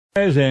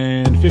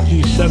And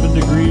 57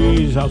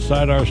 degrees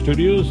outside our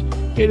studios.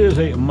 It is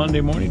a Monday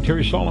morning.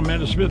 Terry Saul,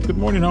 Amanda Smith. Good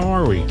morning. How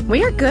are we?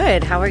 We are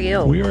good. How are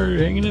you? We are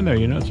hanging in there.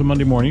 You know, it's a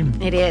Monday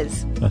morning. It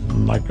is.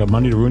 Nothing like a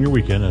Monday to ruin your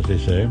weekend, as they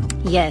say.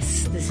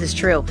 Yes, this is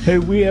true. Hey,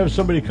 we have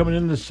somebody coming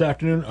in this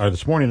afternoon, or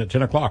this morning at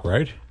 10 o'clock,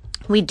 right?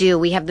 We do.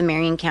 We have the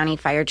Marion County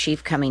Fire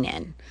Chief coming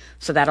in.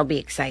 So that'll be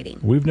exciting.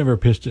 We've never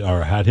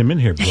had him in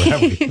here before,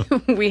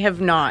 have we? We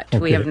have not. Okay.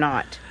 We have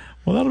not.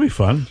 Well, that'll be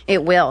fun.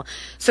 It will.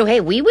 So,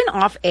 hey, we went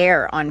off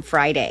air on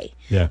Friday.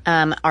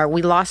 Yeah.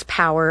 We lost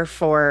power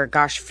for,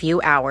 a few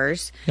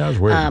hours. Yeah, that was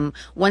weird.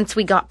 Once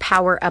we got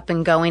power up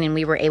and going and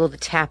we were able to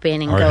tap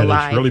in and Our go headaches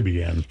live. really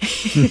began.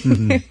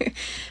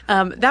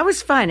 That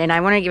was fun. And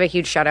I want to give a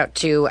huge shout out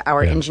to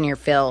our engineer,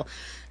 Phil,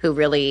 who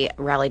really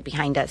rallied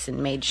behind us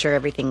and made sure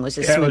everything was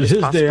as smooth as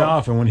possible. It was his day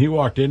off, and when he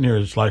walked in here,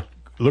 it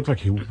looked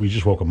like we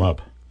just woke him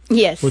up.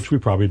 Yes. Which we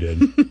probably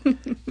did.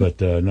 But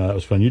no, that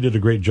was fun. You did a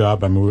great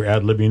job. I mean, we were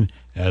ad-libbing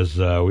as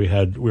we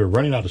were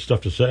running out of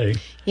stuff to say.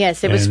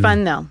 Yes, it was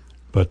fun, though.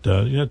 But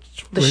the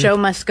show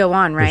must go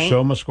on, right? The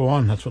show must go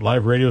on. That's what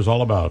live radio is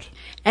all about.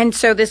 And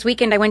so this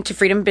weekend I went to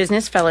Freedom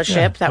Business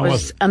Fellowship. That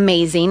was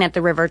amazing at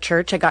the River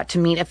Church. I got to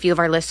meet a few of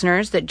our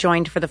listeners that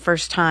joined for the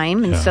first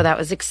time, and so that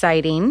was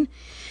exciting.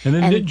 And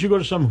then didn't you go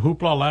to some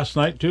hoopla last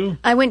night, too?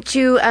 I went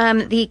to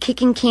the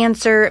Kicking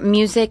Cancer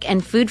Music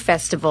and Food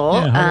Festival.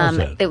 Yeah, how was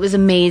that? It was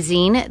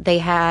amazing. They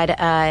had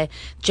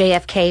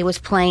JFK was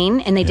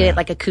playing, and they did it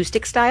like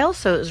acoustic style,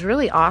 so it was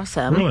really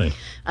awesome. Really?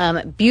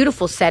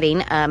 Beautiful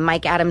setting.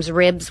 Mike Adams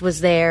Ribs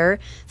was there.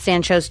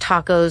 Sancho's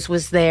Tacos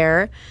was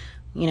there.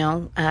 You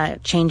know,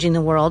 changing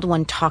the world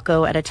one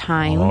taco at a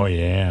time. Oh,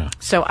 yeah.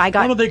 So I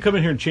got... Why don't they come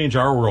in here and change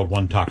our world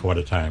one taco at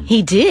a time?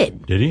 He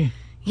did. Did he?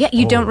 Yeah,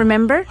 you don't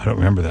remember? I don't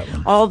remember that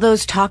one. All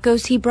those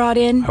tacos he brought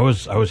in? I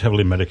was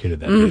heavily medicated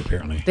that day,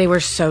 apparently. They were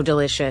so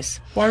delicious.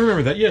 Well, I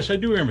remember that. Yes, I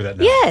do remember that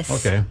now. Yes.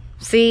 Okay.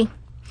 See?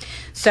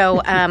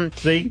 So,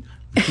 See?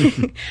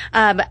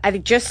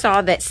 I just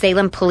saw that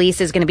Salem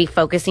Police is going to be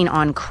focusing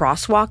on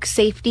crosswalk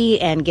safety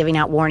and giving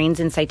out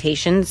warnings and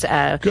citations.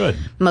 Good.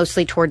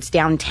 Mostly towards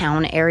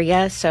downtown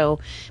area.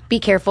 So be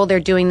careful. They're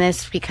doing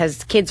this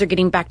because kids are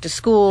getting back to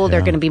school.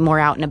 They're going to be more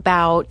out and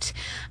about,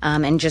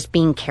 and just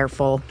being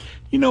careful.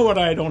 You know what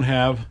I don't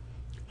have?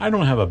 I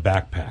don't have a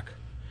backpack.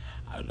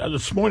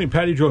 This morning,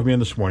 Patty drove me in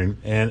this morning,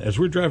 and as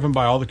we're driving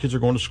by, all the kids are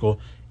going to school.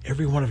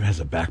 Every one of them has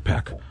a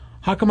backpack.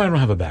 How come I don't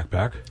have a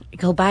backpack?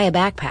 Go buy a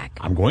backpack.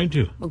 I'm going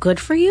to. Well, good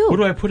for you. What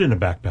do I put in a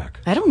backpack?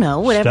 I don't know.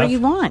 Whatever Stuff? you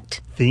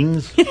want.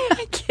 Things?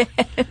 I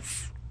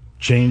guess.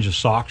 Change of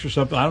socks or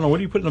something? I don't know. What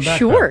do you put in a backpack?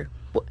 Sure.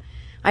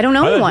 I don't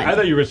know one. I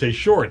thought you were going to say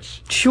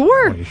shorts.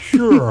 Sure. Oh,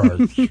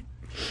 shorts.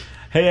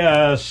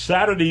 Hey,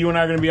 Saturday, you and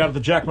I are going to be out at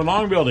the Jack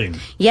Malong building.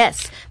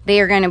 Yes,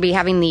 they are going to be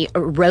having the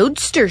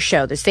Roadster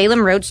Show, the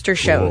Salem Roadster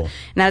Show. Cool. And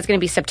that's going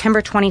to be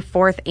September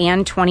 24th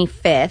and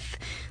 25th.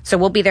 So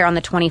we'll be there on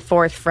the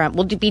 24th.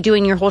 We'll be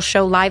doing your whole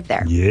show live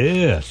there.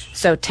 Yes.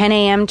 So 10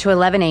 a.m. to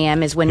 11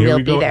 a.m. is when we'll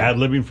be there. Here we go,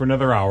 ad-libbing for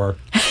another hour.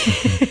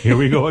 Here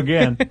we go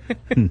again. That's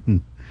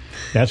going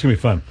to be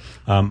fun.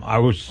 I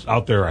was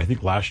out there, I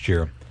think, last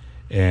year,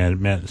 and,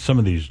 man, some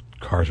of these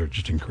cars are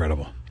just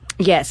incredible.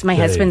 Yes, my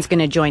husband's going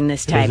to join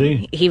this time.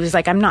 Is he was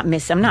like, I'm not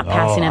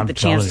passing up the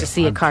chance to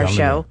see a car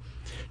show.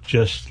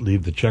 Just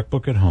leave the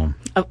checkbook at home.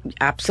 Oh,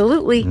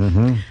 absolutely.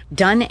 Mm-hmm.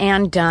 Done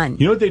and done.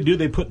 You know what they do?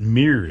 They put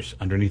mirrors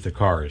underneath the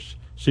cars.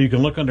 So you can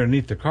look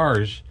underneath the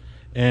cars,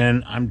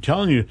 and I'm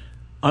telling you,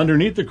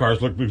 underneath the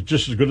cars look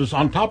just as good as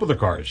on top of the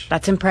cars.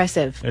 That's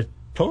impressive. It's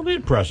totally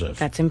impressive.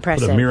 That's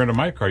impressive. Put a mirror into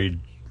my car, you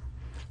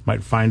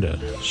might find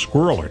a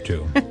squirrel or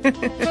two.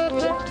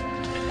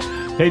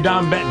 Hey,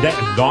 Don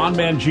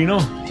Bangino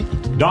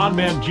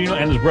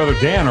and his brother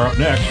Dan are up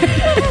next.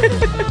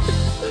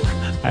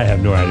 I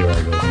have no idea where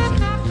I go with these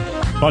things.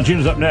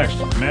 Bongino's up next.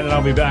 Matt and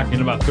I'll be back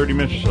in about 30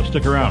 minutes or so.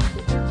 Stick around.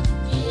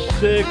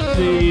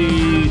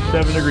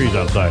 67 degrees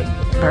outside.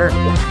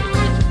 Perfect.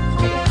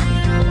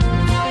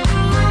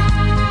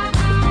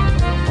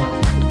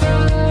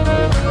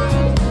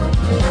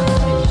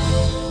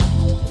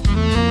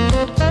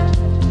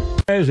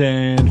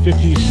 And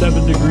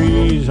 57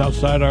 degrees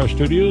outside our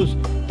studios.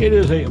 It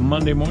is a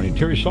Monday morning.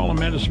 Terry Saul,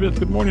 Amanda Smith.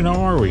 Good morning.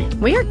 How are we?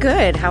 We are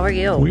good. How are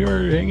you? We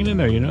are hanging in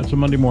there. You know, it's a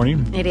Monday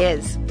morning. It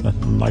is.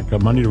 Nothing like a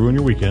Monday to ruin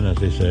your weekend, as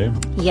they say.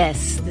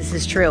 Yes, this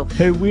is true.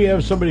 Hey, we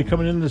have somebody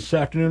coming in this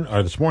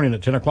morning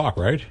at 10 o'clock,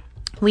 right?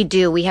 We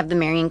do. We have the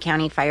Marion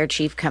County Fire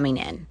Chief coming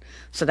in.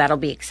 So that'll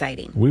be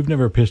exciting. We've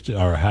never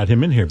had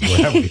him in here before,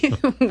 have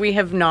we? We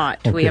have not.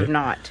 Okay. We have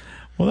not.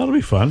 Well, that'll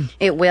be fun.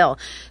 It will.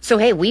 So,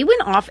 hey, we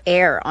went off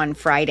air on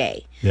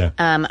Friday. Yeah.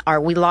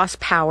 We lost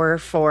power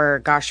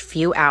for, a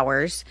few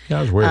hours. Yeah,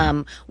 that was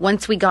weird.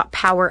 Once we got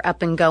power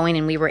up and going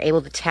and we were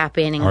able to tap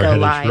in and Our go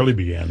headaches live. really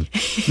began.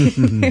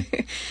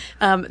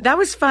 That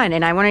was fun.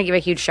 And I want to give a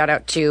huge shout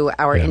out to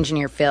our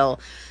engineer, Phil,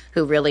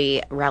 who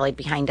really rallied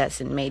behind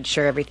us and made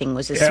sure everything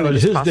was as smooth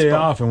as possible. It was his day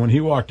off, and when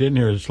he walked in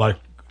here, it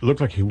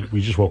looked like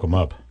we just woke him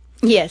up.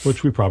 Yes.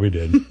 Which we probably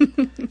did.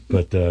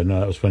 But no,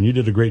 that was fun. You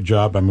did a great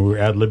job. I mean, we were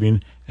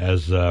ad-libbing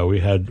as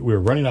we were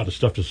running out of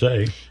stuff to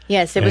say.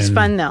 Yes, it was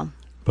fun, though.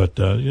 But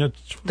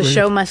it's The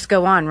show must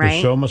go on, right?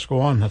 The show must go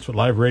on. That's what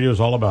live radio is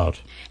all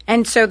about.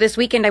 And so this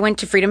weekend I went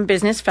to Freedom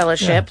Business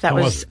Fellowship. Yeah, that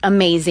was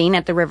amazing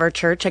at the River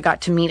Church. I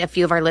got to meet a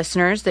few of our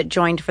listeners that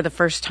joined for the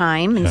first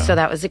time, and so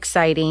that was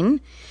exciting.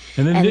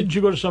 And then didn't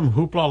you go to some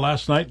hoopla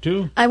last night,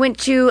 too? I went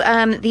to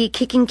the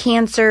Kicking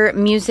Cancer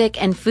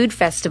Music and Food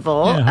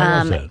Festival. Yeah, how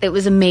was that? It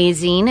was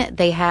amazing.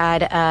 They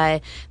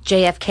had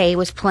JFK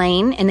was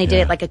playing, and they did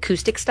it like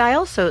acoustic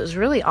style, so it was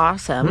really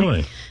awesome.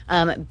 Really?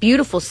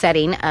 Beautiful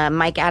setting.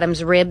 Mike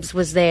Adams Ribs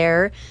was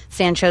there.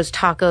 Sancho's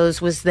Tacos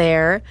was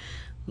there.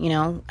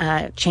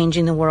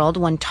 Changing the world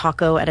one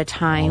taco at a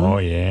time. Oh,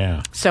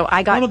 yeah. So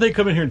I got... Why don't they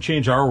come in here and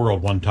change our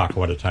world one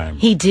taco at a time?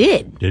 He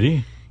did. Did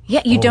he?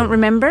 Yeah, you don't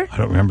remember? I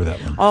don't remember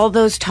that one. All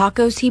those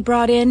tacos he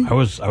brought in? I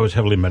was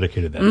heavily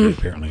medicated that day,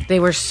 apparently. They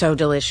were so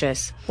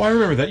delicious. Well, I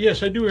remember that.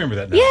 Yes, I do remember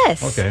that now.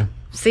 Yes. Okay.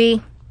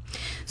 See?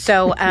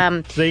 So,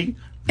 See?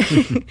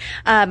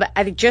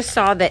 I just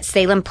saw that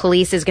Salem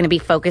Police is going to be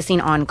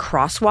focusing on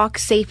crosswalk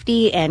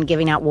safety and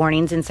giving out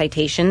warnings and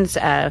citations.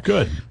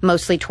 Good.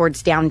 Mostly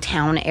towards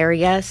downtown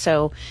area.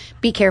 So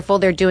be careful.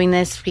 They're doing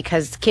this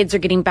because kids are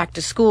getting back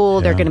to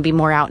school. They're going to be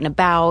more out and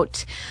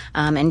about,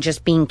 and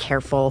just being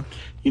careful.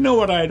 You know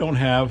what I don't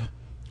have?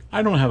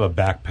 I don't have a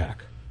backpack.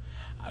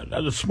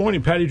 This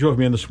morning, Patty drove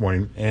me in this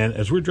morning, and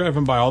as we're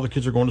driving by, all the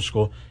kids are going to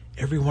school.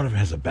 Every one of them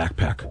has a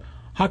backpack.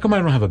 How come I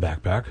don't have a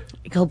backpack?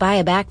 Go buy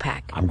a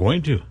backpack. I'm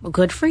going to. Well,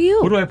 good for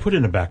you. What do I put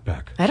in a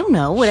backpack? I don't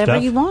know. Whatever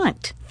Stuff? you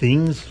want.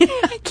 Things?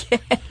 I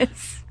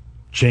guess.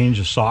 Change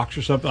of socks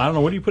or something? I don't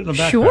know. What do you put in a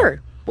backpack?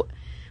 Sure.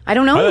 I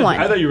don't know one.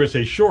 I thought you were going to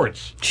say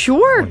shorts.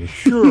 Sure. Oh,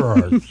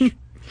 shorts.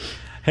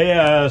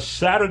 Hey,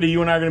 Saturday,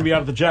 you and I are going to be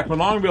out at the Jack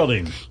Long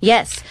building.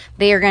 Yes,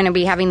 they are going to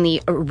be having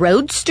the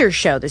Roadster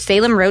Show, the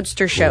Salem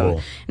Roadster Show. Cool.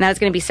 And that is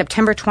going to be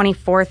September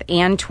 24th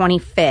and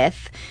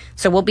 25th.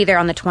 So we'll be there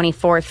on the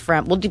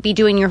 24th. We'll be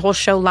doing your whole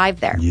show live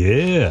there.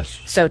 Yes.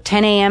 So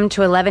 10 a.m.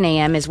 to 11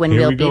 a.m. is when Here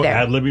we'll we be go, there.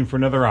 ad-libbing for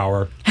another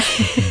hour.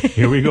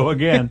 Here we go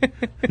again.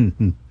 That's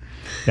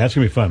going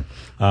to be fun.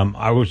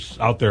 I was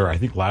out there, I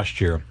think,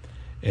 last year,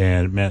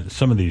 and, man,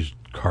 some of these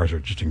cars are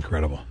just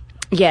incredible.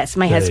 Yes,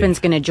 my husband's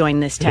going to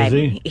join this time.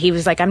 Is he?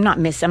 Was like, I'm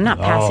not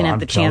passing up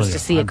the chance to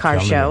see a car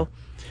show.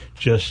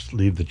 Just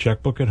leave the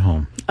checkbook at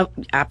home. Oh,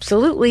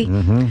 absolutely.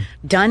 Mm-hmm.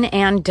 Done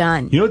and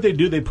done. You know what they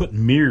do? They put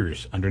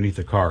mirrors underneath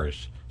the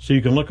cars. So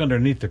you can look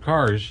underneath the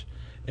cars,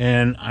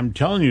 and I'm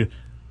telling you,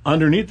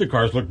 underneath the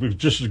cars look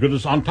just as good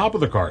as on top of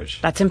the cars.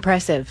 That's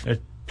impressive.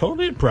 It's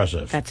totally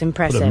impressive. That's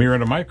impressive. Put a mirror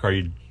into my car,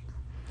 you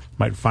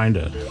might find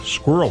a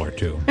squirrel or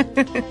two.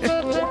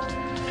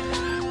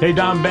 Hey,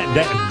 Don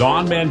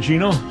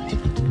Mangino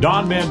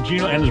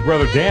and his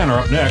brother Dan are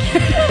up next.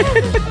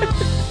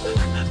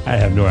 I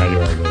have no idea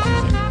where I go with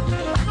these things.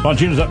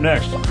 Bongino's up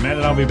next. Matt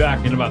and I'll be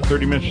back in about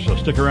 30 minutes or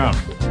so. Stick around.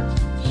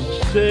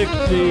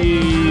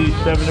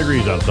 67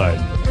 degrees outside.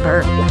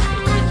 Perfect.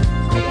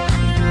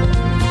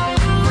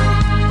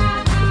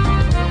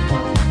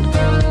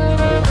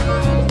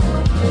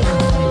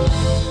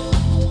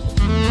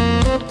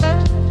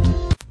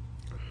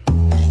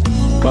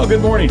 Well,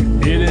 good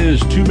morning. It is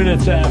 2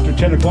 minutes after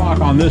 10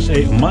 o'clock on this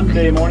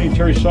Monday morning.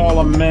 Terry Saul,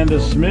 Amanda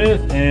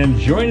Smith, and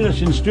joining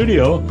us in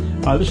studio,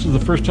 this is the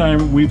first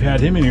time we've had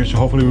him in here, so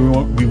hopefully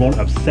we won't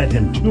upset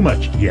him too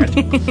much yet,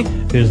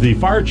 is the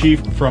fire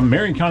chief from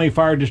Marion County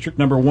Fire District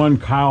Number 1,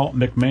 Kyle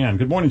McMahon.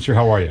 Good morning, sir.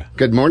 How are you?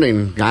 Good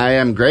morning. I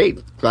am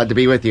great. Glad to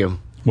be with you.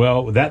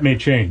 Well, that may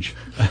change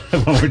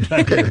when we're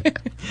done here.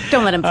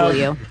 Don't let him fool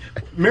you.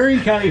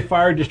 Marion County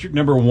Fire District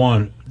Number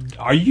 1.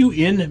 Are you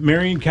in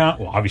Marion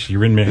County? Well, obviously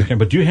you're in Marion County,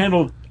 but do you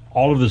handle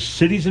all of the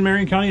cities in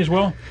Marion County as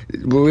well?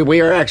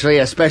 We are actually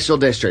a special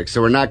district,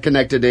 so we're not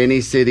connected to any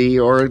city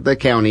or the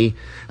county.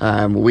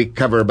 We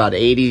cover about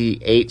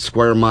 88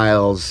 square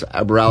miles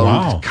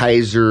around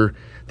Kaiser,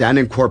 the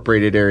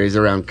unincorporated areas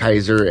around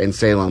Kaiser and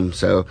Salem.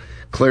 So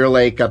Clear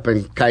Lake up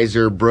in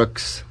Kaiser,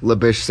 Brooks,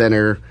 LaBiche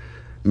Center,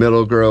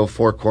 Middle Grove,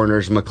 Four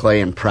Corners, Maclay,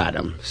 and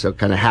Prattham. So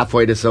kind of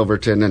halfway to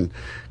Silverton and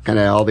kind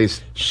of all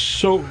these.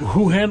 So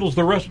who handles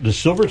the rest? Does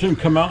Silverton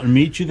come out and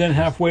meet you then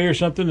halfway or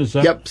something? Is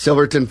that? Yep,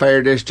 Silverton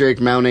Fire District,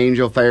 Mount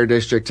Angel Fire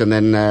District, and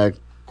then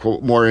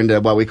more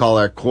into what we call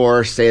our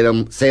core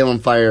Salem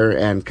Fire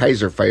and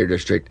Kaiser Fire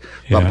District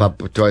bump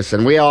up to us.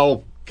 And we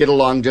all get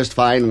along just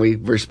fine. We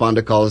respond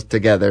to calls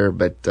together,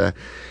 but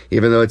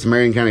even though it's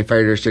Marion County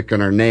Fire District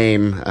in our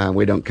name,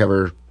 we don't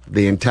cover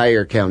the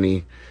entire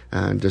county.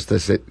 Just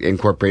this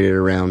incorporated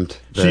around.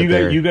 So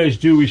you guys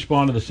do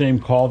respond to the same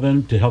call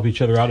then to help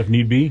each other out if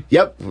need be?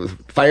 Yep.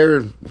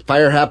 Fire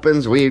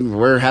happens.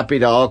 We're happy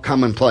to all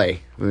come and play.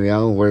 You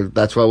know,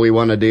 that's what we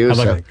want to do. I'd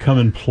like to come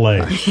and play.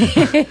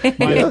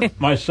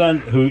 my son,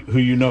 who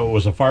you know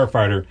was a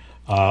firefighter,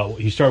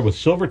 he started with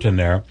Silverton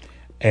there,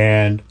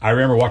 and I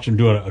remember watching him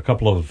do a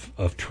couple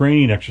of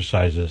training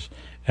exercises.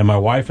 And my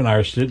wife and I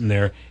are sitting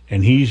there,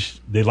 and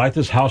they light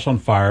this house on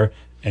fire,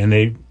 and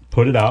they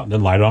put it out and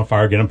then light it on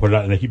fire again and put it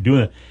out, and they keep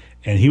doing it.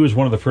 And he was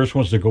one of the first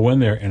ones to go in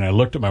there. And I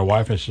looked at my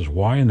wife and I says,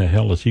 why in the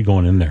hell is he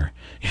going in there?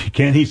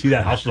 Can't he see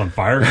that house is on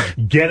fire?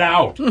 Get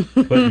out.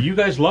 But you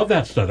guys love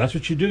that stuff. That's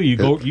what you do. You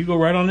go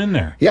right on in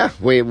there. Yeah,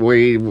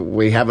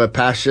 we have a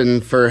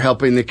passion for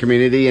helping the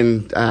community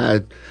and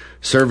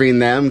serving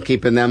them,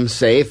 keeping them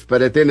safe.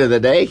 But at the end of the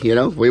day,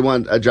 we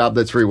want a job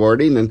that's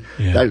rewarding, and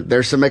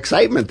there's some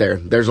excitement there.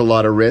 There's a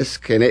lot of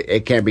risk, and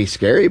it can be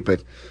scary,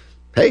 but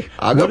hey,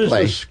 I'll go play.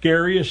 What is the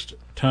scariest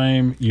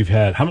time you've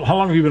had? How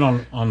long have you been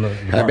on the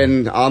department? I've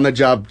been on the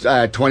job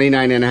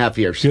 29 and a half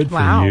years. Good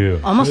for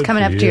you. Almost Good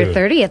coming up you. to your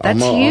 30th. That's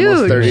huge.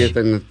 Almost 30th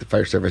in the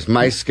fire service.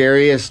 My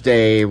scariest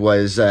day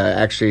was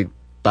actually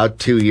about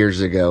 2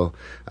 years ago.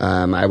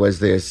 I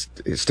was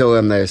still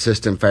in the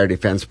Assistant Fire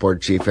Defense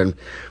Board Chief and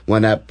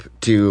went up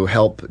to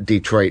help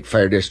Detroit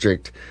Fire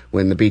District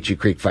when the Beachy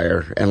Creek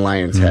Fire and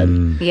Lions Head.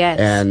 Yes.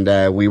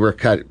 And we were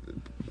cut,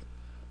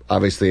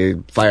 obviously,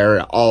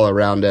 fire all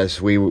around us.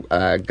 We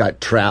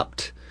got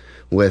trapped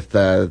with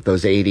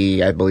those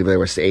 80, I believe there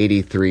was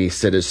 83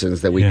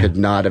 citizens that we could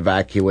not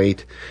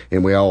evacuate,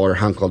 and we all were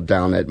hunkered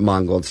down at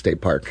Mongold State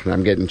Park. And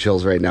I'm getting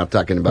chills right now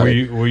talking about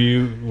it. Were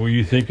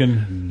you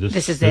thinking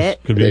this is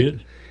it? Could be it?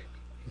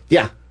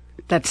 Yeah.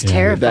 That's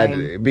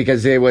terrifying.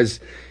 Because it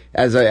was,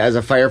 as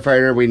a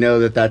firefighter, we know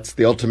that that's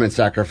the ultimate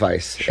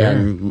sacrifice. Sure.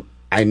 And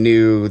I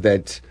knew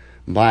that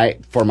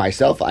for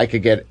myself, I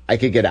could get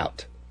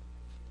out.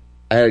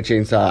 I had a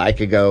chainsaw. I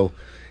could go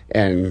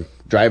and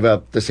drive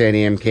up the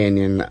Santiam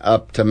Canyon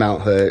up to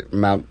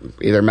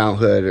either Mount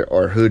Hood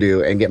or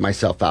Hoodoo and get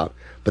myself out.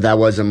 But that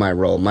wasn't my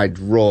role. My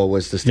role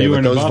was to stay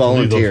with those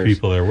volunteers. Those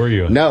people there, were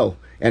you? No,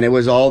 and it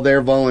was all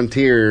their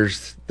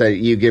volunteers that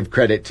you give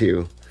credit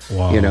to.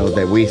 Wow.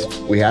 That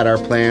we had our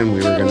plan. We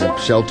were going to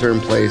shelter in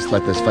place,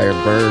 let this fire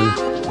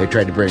burn. They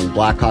tried to bring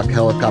Black Hawk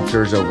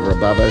helicopters over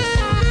above us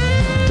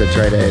to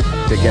try to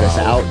get us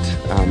out,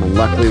 and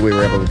luckily we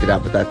were able to get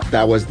out. But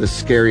that was the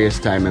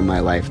scariest time in my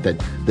life. That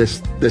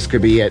this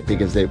could be it,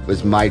 because it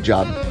was my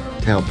job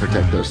to help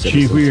protect those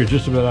citizens. Chief, we are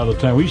just about out of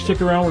time. Will you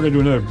stick around? We're going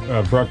to do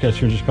another broadcast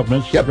here in just a couple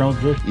minutes. Yep.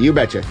 You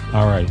betcha.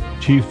 All right,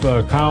 Chief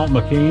Kyle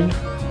McCain,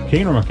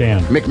 Kane or McCann?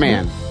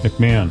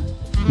 McMahon.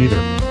 Neither.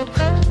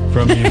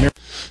 From the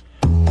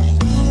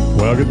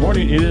Well, good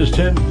morning. It is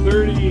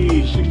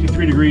 10:30,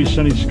 63 degrees,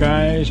 sunny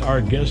skies.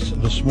 Our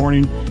guest this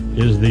morning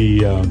is the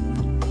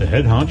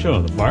head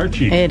honcho, the fire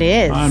chief. It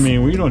is. I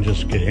mean, we don't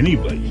just get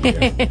anybody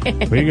here.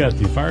 We got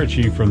the fire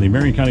chief from the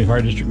Marion County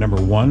Fire District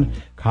Number 1,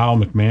 Kyle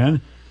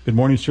McMahon. Good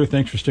morning, sir.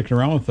 Thanks for sticking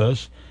around with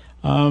us.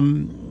 How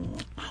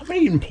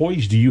many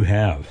employees do you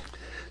have?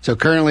 So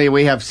currently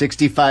we have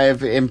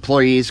 65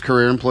 employees,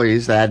 career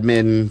employees,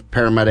 admin,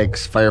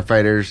 paramedics,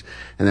 firefighters,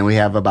 and then we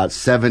have about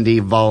 70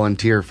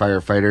 volunteer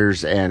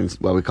firefighters and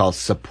what we call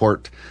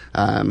support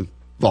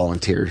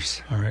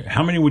volunteers. All right.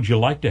 How many would you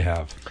like to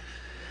have?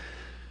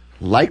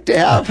 I'd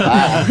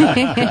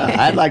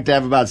like to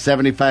have about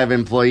 75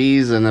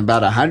 employees and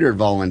about 100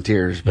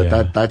 volunteers,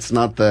 but that's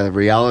not the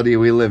reality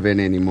we live in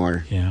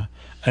anymore. Yeah.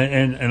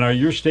 And are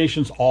your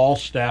stations all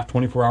staffed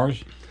 24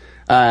 hours?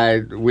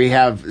 We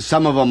have,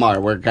 some of them are.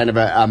 We're kind of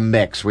a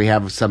mix. We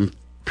have some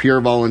pure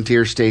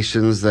volunteer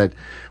stations that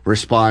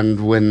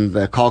respond when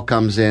the call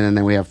comes in, and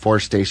then we have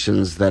 4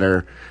 stations that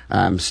are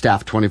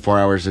staffed 24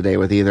 hours a day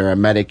with either a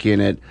medic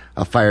unit,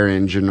 a fire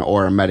engine,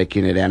 or a medic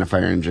unit and a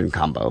fire engine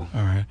combo.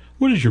 All right.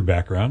 What is your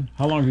background?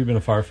 How long have you been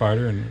a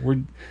firefighter?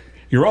 And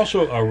you're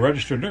also a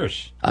registered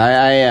nurse. I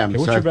am. Okay,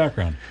 what's your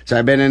background? So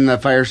I've been in the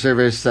fire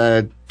service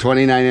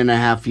 29 and a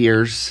half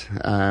years.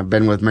 I've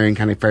been with Marion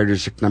County Fire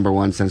District Number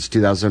 1 since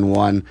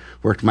 2001.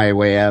 Worked my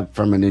way up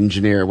from an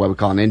engineer, what we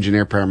call an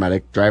engineer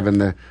paramedic, driving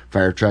the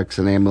fire trucks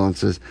and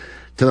ambulances,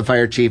 to the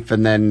fire chief,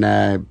 and then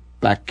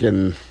back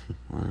in,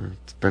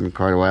 it's been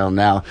quite a while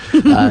now,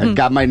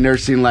 got my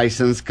nursing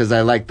license because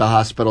I like the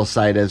hospital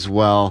side as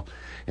well.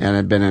 And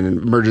I've been an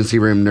emergency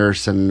room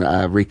nurse and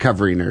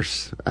recovery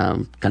nurse,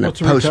 kind of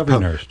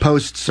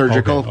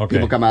post-surgical. Okay.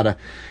 People come out of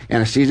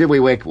anesthesia. We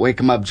wake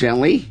them up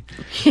gently.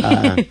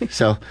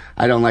 So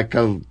I don't like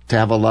to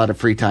have a lot of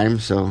free time,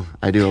 so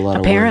I do a lot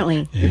of work.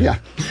 Apparently. Yeah.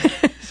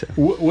 So.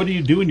 What do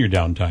you do in your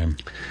downtime?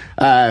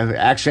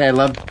 Actually, I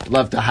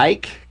love to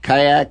hike,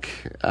 kayak,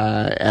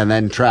 and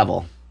then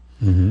travel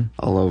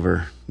all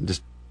over.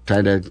 Just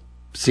try to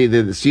see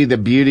the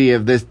beauty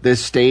of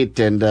this state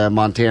and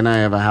Montana. I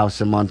have a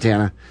house in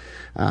Montana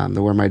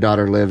where my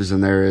daughter lives,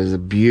 and there is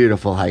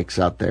beautiful hikes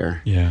out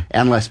there. Yeah,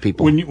 and less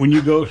people. When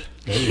you go,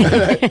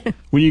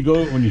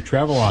 when you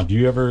travel on, do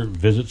you ever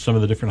visit some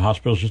of the different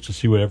hospitals just to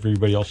see what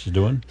everybody else is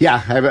doing?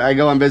 Yeah, I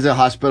go and visit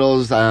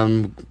hospitals.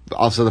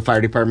 Also, the fire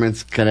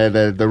departments. Kind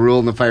of the rule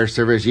in the fire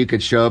service: you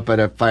could show up at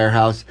a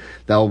firehouse,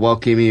 they'll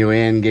welcome you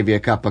in, give you a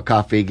cup of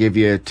coffee, give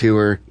you a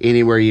tour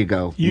anywhere you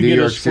go. You get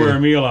a square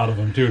meal out of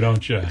them too,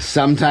 don't you?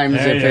 Sometimes,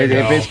 if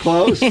it's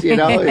close,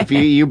 if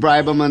you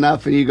bribe them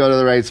enough and you go to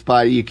the right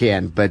spot, you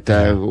can. But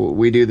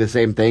we do the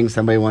same thing.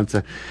 Somebody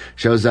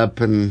shows up,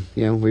 and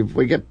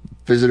we get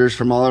visitors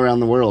from all around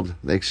the world.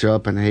 They show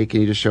up and, hey,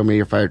 can you just show me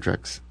your fire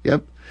trucks?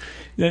 Yep.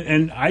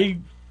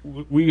 And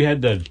we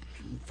had the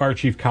fire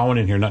chief Cowan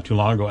in here not too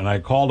long ago, and I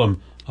called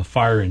him a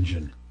fire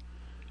engine.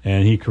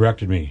 And he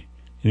corrected me.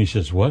 And he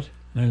says, what?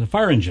 And I said, a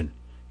fire engine.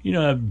 You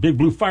know, a big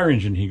blue fire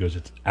engine. He goes,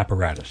 it's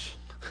apparatus.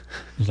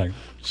 He's like,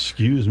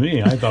 excuse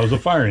me, I thought it was a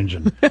fire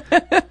engine.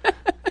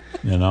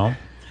 You know?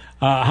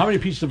 How many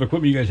pieces of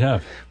equipment you guys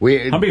have?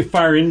 How many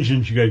fire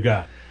engines you guys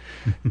got?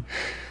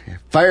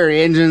 Fire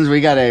engines,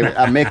 we got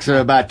a mix of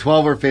about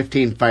 12 or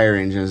 15 fire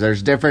engines.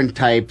 There's different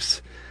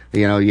types.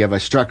 You know, you have a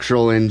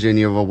structural engine,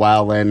 you have a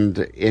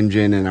wildland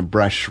engine, and a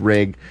brush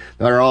rig.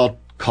 They're all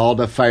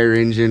called a fire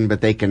engine,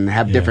 but they can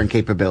have different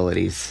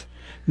capabilities.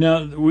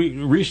 Now,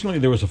 recently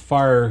there was a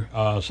fire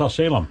South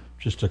Salem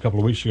just a couple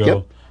of weeks ago.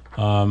 Yep.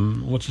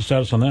 What's the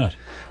status on that?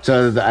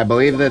 So I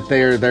believe that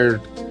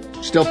they're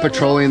still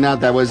patrolling that.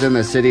 That was in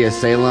the city of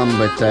Salem,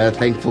 but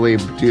thankfully,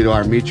 due to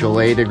our mutual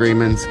aid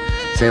agreements,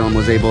 Salem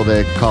was able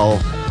to call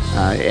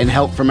and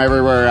help from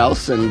everywhere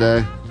else.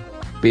 And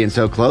being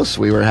so close,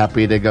 we were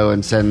happy to go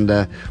and send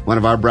one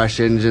of our brush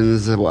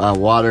engines, a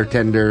water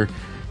tender,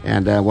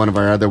 and one of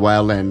our other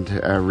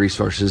wildland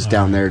resources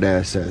down there to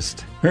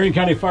assist. Marion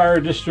County Fire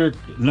District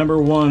Number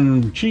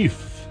 1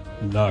 Chief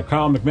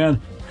Kyle McMahon,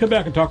 come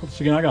back and talk with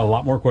us again. I got a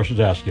lot more questions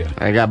to ask you.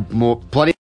 I got plenty.